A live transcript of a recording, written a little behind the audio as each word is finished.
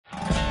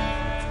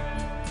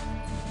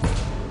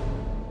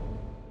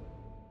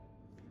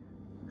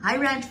Hi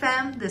Ranch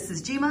Fam, this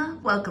is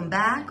Jima. Welcome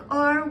back,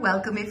 or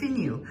welcome if you're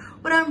new.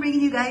 What I'm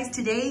bringing you guys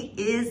today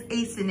is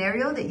a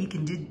scenario that you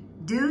can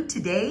do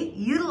today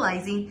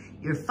utilizing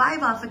your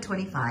 5 off of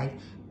 25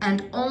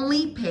 and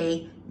only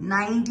pay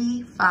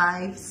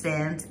 95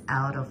 cents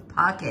out of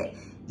pocket.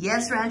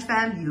 Yes, Ranch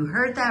Fam, you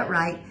heard that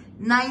right,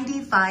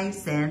 95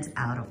 cents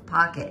out of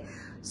pocket.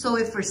 So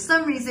if for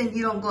some reason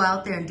you don't go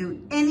out there and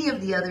do any of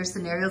the other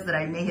scenarios that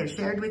I may have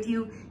shared with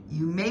you,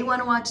 you may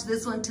want to watch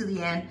this one to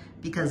the end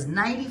because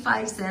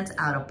 95 cents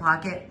out of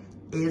pocket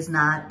is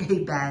not a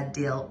bad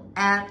deal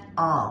at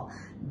all.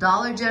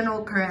 Dollar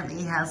General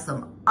currently has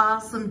some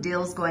awesome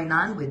deals going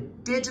on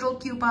with digital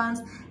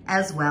coupons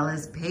as well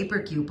as paper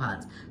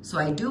coupons. So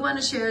I do want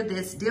to share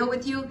this deal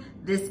with you.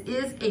 This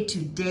is a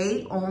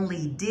today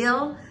only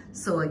deal.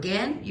 So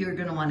again, you're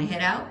going to want to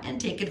head out and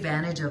take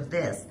advantage of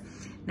this.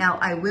 Now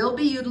I will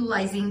be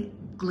utilizing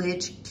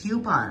glitch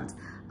coupons.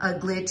 A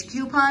glitch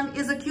coupon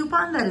is a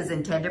coupon that is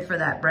intended for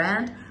that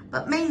brand,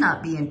 but may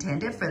not be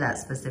intended for that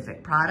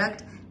specific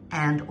product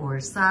and or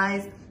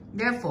size,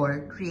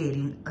 therefore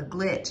creating a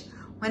glitch.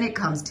 When it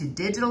comes to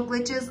digital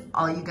glitches,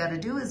 all you gotta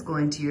do is go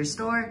into your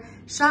store,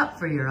 shop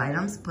for your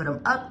items, put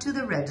them up to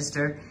the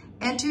register,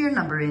 enter your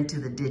number into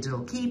the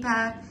digital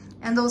keypad,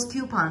 and those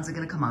coupons are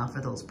gonna come off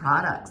for those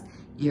products.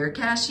 Your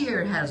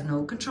cashier has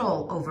no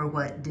control over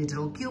what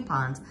digital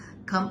coupons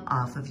come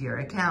off of your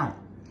account.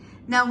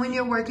 Now, when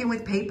you're working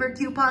with paper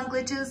coupon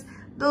glitches,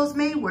 those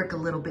may work a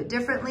little bit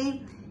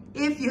differently.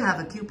 If you have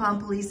a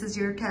coupon police as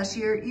your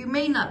cashier, you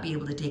may not be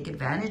able to take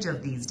advantage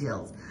of these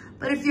deals.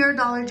 But if your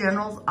Dollar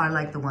Generals are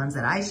like the ones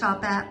that I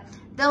shop at,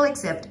 they'll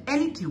accept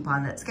any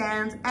coupon that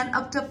scans and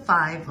up to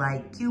 5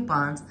 like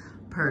coupons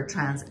per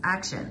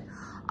transaction.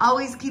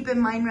 Always keep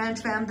in mind, Ranch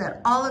Fam,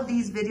 that all of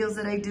these videos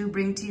that I do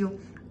bring to you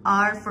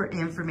are for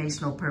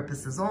informational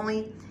purposes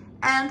only,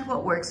 and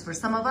what works for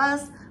some of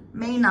us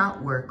may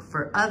not work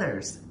for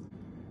others.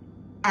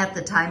 At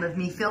the time of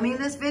me filming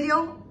this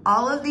video,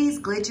 all of these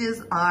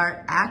glitches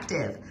are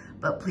active,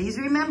 but please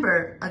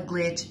remember a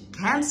glitch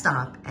can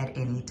stop at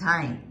any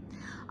time.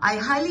 I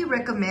highly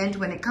recommend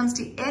when it comes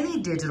to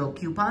any digital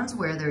coupons,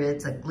 whether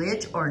it's a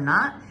glitch or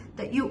not,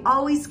 that you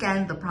always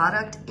scan the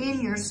product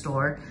in your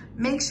store.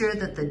 Make sure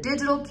that the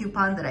digital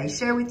coupon that I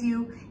share with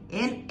you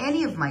in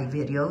any of my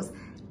videos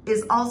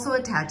is also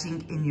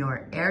attaching in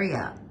your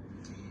area.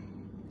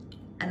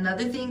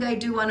 Another thing I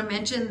do want to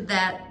mention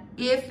that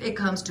if it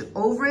comes to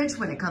overage,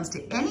 when it comes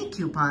to any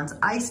coupons,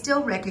 I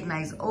still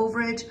recognize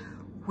overage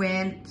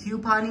when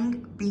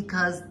couponing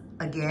because,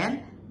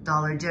 again,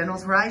 Dollar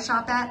Generals where I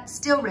shop at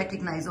still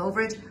recognize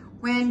overage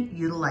when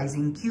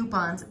utilizing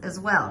coupons as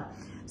well.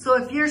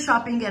 So if you're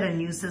shopping at a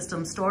new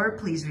system store,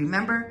 please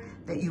remember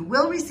that you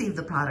will receive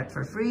the product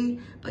for free,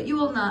 but you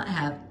will not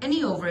have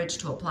any overage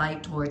to apply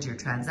towards your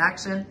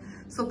transaction.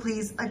 So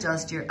please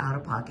adjust your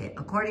out-of-pocket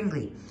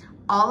accordingly.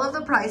 All of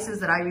the prices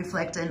that I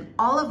reflect in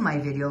all of my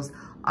videos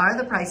are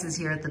the prices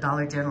here at the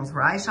Dollar Generals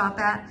where I shop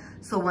at.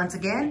 So once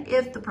again,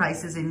 if the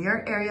prices in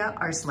your area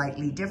are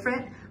slightly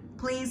different,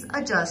 please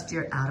adjust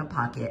your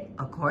out-of-pocket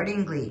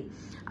accordingly.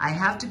 I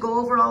have to go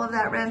over all of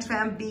that, Ranch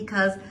Fam,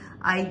 because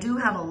I do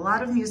have a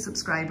lot of new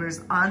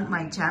subscribers on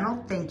my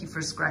channel. Thank you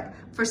for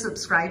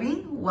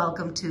subscribing.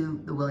 Welcome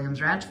to the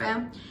Williams Ranch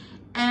Fam.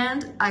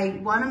 And I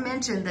want to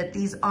mention that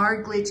these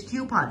are glitch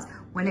coupons.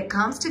 When it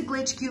comes to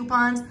glitch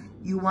coupons,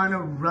 you want to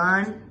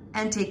run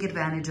and take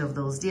advantage of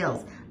those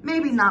deals.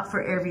 Maybe not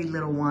for every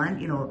little one,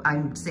 you know,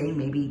 I'm saying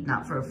maybe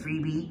not for a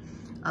freebie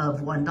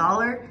of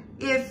 $1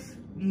 if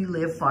you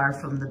live far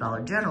from the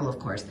Dollar General, of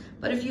course.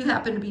 But if you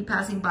happen to be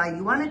passing by,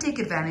 you want to take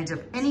advantage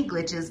of any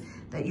glitches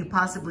that you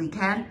possibly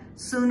can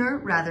sooner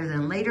rather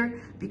than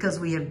later, because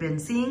we have been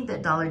seeing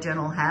that Dollar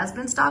General has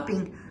been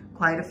stopping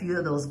quite a few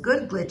of those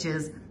good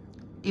glitches,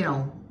 you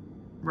know,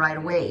 right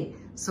away.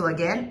 So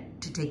again,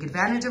 to take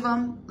advantage of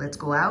them, let's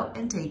go out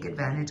and take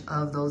advantage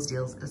of those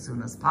deals as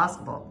soon as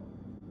possible.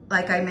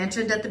 Like I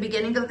mentioned at the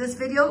beginning of this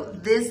video,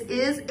 this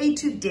is a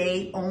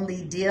today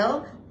only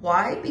deal.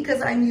 Why?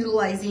 Because I'm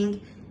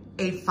utilizing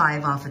a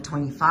 5 off of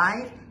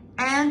 25,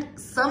 and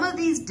some of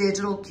these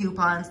digital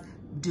coupons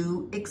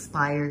do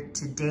expire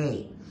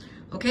today.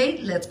 Okay,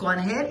 let's go on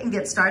ahead and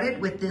get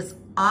started with this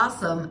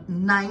awesome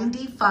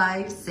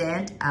 95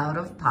 cent out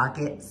of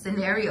pocket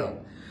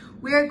scenario.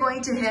 We are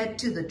going to head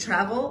to the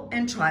travel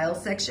and trial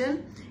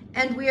section,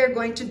 and we are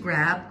going to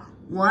grab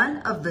one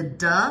of the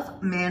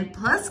Dove Men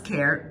Plus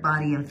Care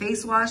Body and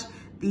Face Wash.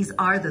 These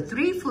are the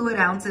 3 fluid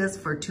ounces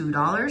for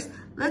 $2.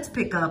 Let's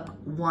pick up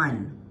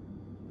one.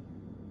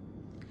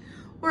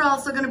 We're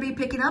also going to be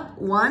picking up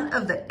one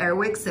of the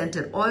Airwick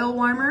Scented Oil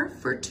Warmer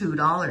for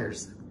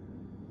 $2.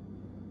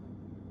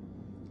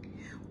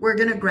 We're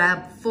going to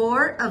grab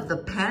 4 of the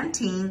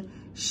Pantene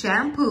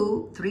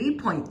Shampoo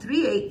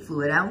 3.38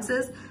 fluid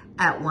ounces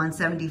at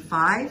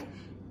 $175,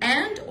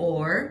 and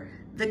or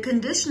the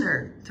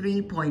conditioner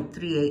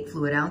 3.38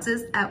 fluid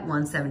ounces at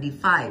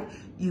 $175.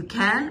 You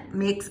can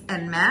mix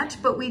and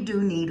match, but we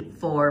do need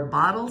 4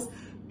 bottles,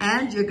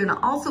 and you're going to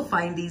also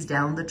find these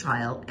down the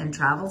trial and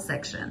travel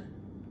section.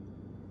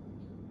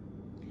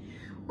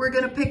 We're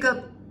going to pick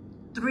up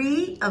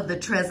 3 of the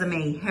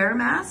Tresemme hair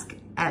mask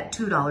at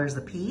 $2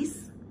 a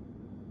piece.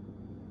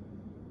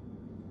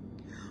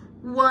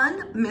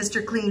 1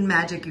 Mr. Clean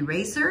Magic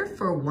Eraser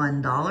for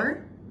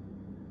 $1.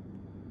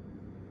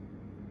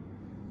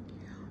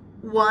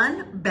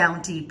 1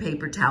 Bounty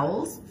paper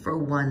towels for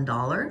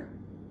 $1.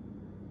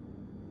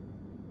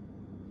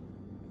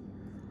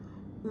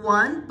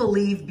 1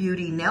 Believe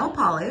Beauty nail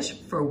polish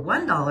for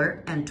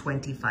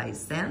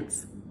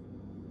 $1.25.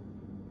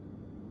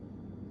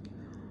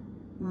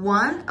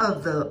 1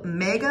 of the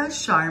Mega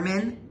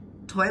Charmin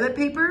toilet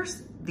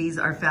papers. These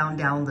are found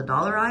down the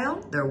dollar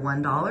aisle. They're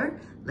 $1.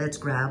 Let's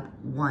grab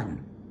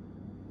 1.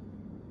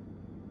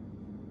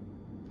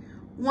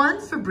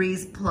 1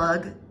 Febreze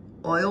plug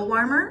oil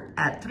warmer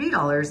at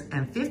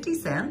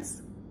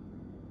 $3.50.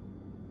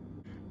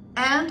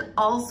 And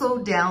also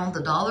down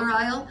the dollar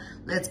aisle,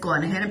 let's go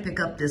on ahead and pick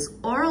up this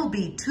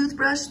Oral-B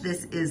toothbrush.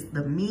 This is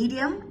the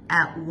medium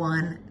at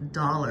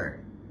 $1.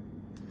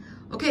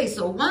 Okay,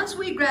 so once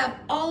we grab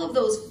all of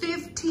those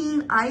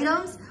 15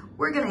 items,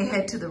 we're gonna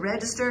head to the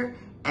register,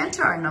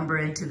 enter our number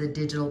into the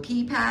digital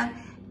keypad,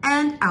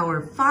 and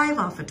our 5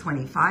 off of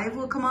 25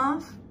 will come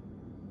off.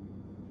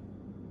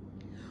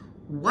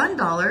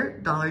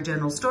 $1 Dollar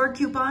General store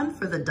coupon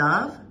for the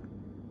Dove.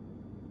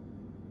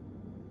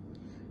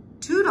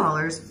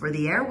 $2 for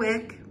the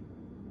Airwick.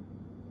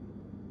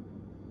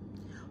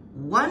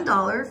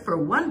 $1 for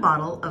 1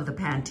 bottle of the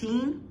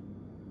Pantene.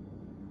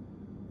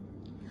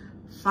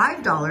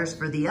 $5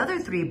 for the other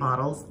 3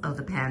 bottles of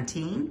the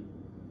Pantene.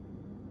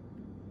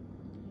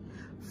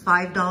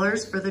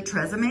 $5 for the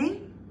Tresemme.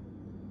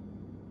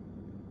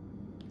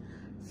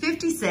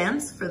 50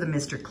 cents for the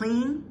Mr.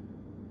 Clean.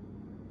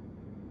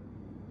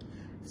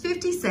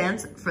 50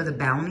 cents for the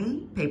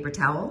Bounty paper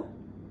towel.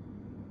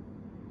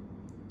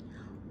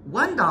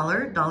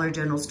 $1 Dollar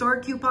General store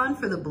coupon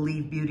for the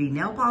Believe Beauty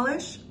nail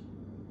polish.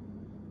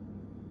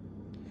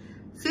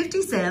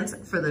 50 cents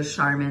for the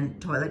Charmin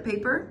toilet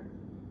paper.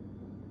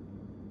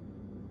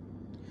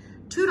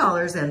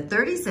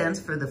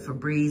 $2.30 for the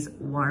Febreze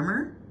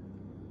warmer.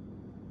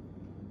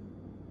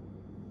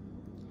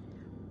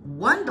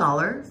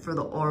 $1 for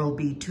the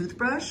Oral-B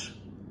toothbrush.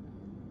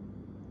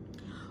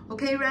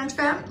 Okay, Ranch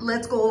Fam,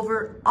 let's go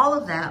over all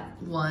of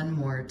that one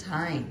more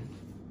time.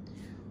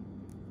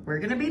 We're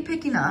gonna be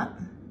picking up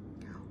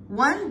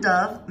 1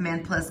 Dove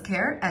Men Plus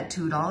Care at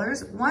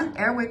 $2, 1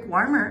 Airwick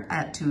warmer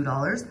at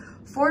 $2,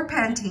 4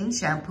 Pantene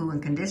shampoo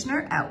and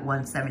conditioner at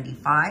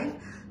 $1.75,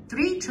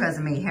 3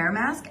 Tresemme hair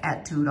mask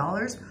at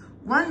 $2,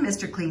 1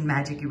 Mr. Clean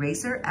Magic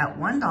Eraser at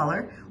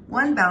 $1,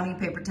 1 Bounty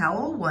paper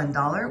towel,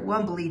 $1,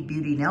 1 Believe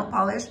Beauty nail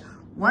polish,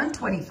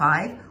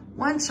 $1.25,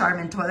 1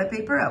 Charmin toilet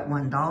paper at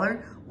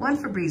 $1, 1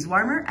 Febreze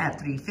warmer at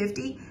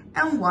 $3.50,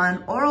 and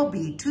 1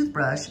 Oral-B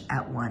toothbrush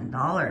at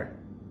 $1.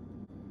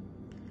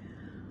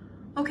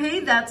 Okay,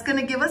 that's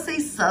gonna give us a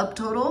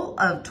subtotal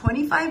of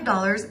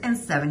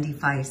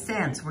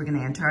 $25.75. We're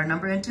gonna enter our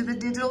number into the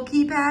digital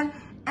keypad,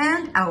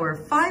 and our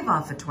 5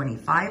 off of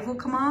 25 will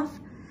come off.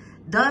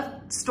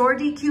 Dove store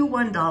DQ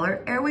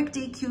 $1, Airwick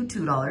DQ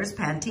 $2,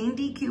 Pantene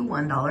DQ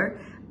 $1,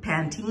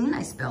 Pantene,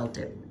 I spelled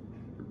it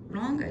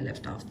wrong, I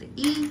left off the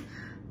E,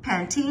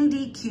 Pantene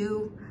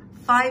DQ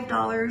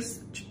 $5,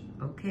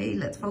 okay,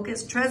 let's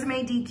focus,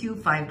 Tresemme DQ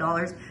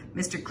 $5,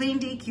 Mr. Clean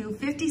DQ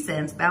 50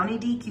 cents, Bounty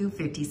DQ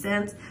 50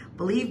 cents,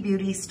 Believe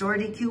Beauty store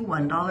DQ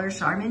 $1,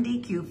 Charmin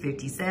DQ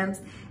 50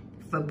 cents,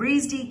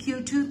 Febreze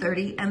DQ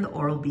 $2.30, and the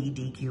Oral-B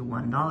DQ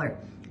 $1.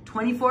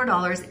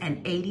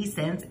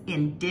 $24.80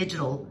 in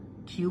digital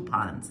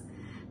coupons.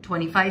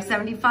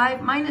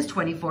 $25.75 minus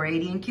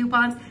 $24.80 in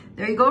coupons.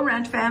 There you go,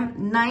 Ranch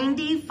Fam,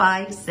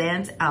 95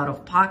 cents out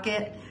of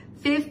pocket,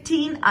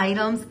 15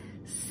 items,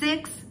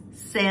 6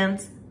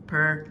 cents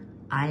per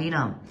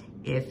item.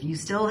 If you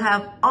still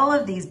have all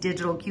of these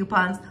digital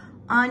coupons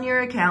on your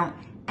account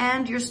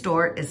and your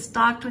store is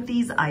stocked with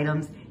these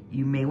items,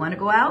 you may want to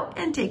go out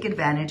and take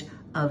advantage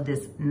of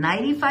this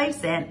 95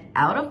 cent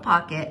out of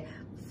pocket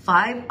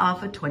 5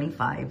 off of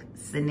 25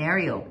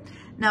 scenario.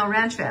 Now,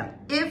 Ranch Fam,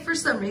 if for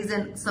some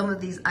reason some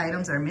of these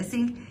items are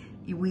missing,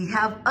 we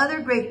have other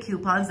great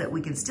coupons that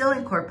we can still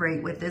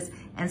incorporate with this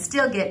and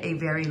still get a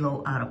very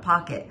low out of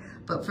pocket.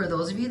 But for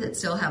those of you that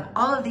still have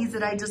all of these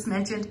that I just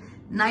mentioned,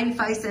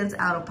 95 cents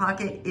out of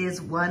pocket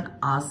is one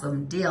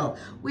awesome deal.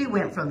 We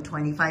went from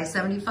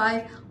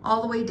 $25.75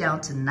 all the way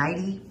down to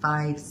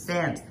 95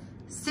 cents,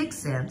 6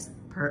 cents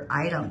per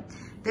item.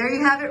 There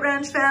you have it,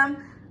 Ranch Fam.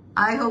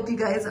 I hope you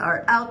guys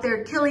are out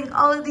there killing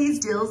all of these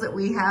deals that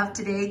we have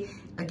today.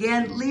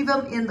 Again, leave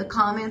them in the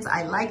comments.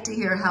 I like to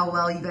hear how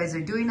well you guys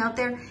are doing out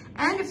there.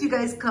 And if you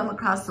guys come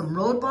across some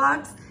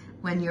roadblocks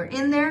when you're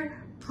in there,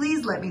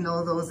 please let me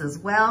know those as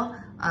well.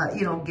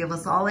 Give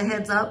us all a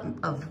heads up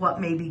of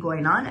what may be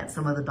going on at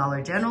some of the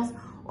Dollar Generals,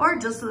 or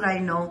just so that I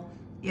know,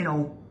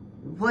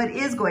 what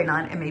is going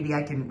on, and maybe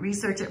I can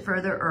research it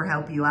further or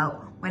help you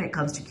out when it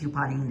comes to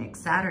couponing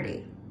next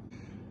Saturday.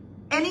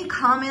 Any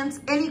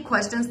comments, any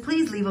questions,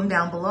 please leave them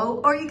down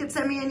below, or you can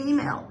send me an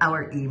email.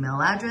 Our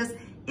email address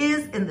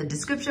is in the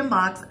description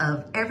box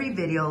of every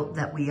video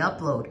that we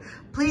upload.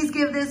 Please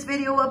give this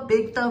video a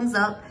big thumbs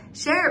up,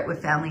 share it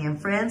with family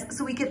and friends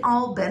so we can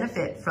all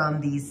benefit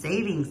from these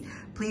savings.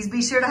 Please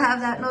be sure to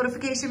have that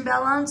notification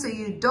bell on so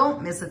you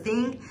don't miss a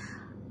thing.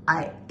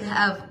 I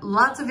have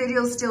lots of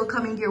videos still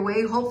coming your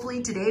way.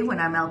 Hopefully today when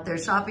I'm out there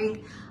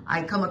shopping,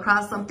 I come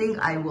across something,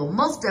 I will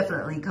most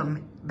definitely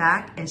come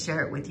back and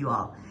share it with you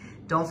all.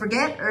 Don't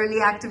forget early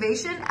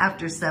activation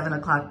after 7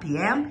 o'clock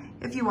p.m.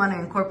 if you want to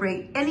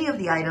incorporate any of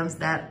the items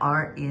that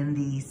are in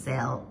the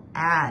sale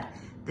ad.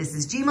 This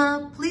is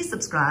Jima. Please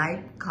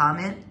subscribe,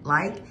 comment,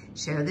 like,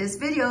 share this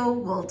video.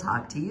 We'll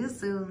talk to you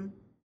soon.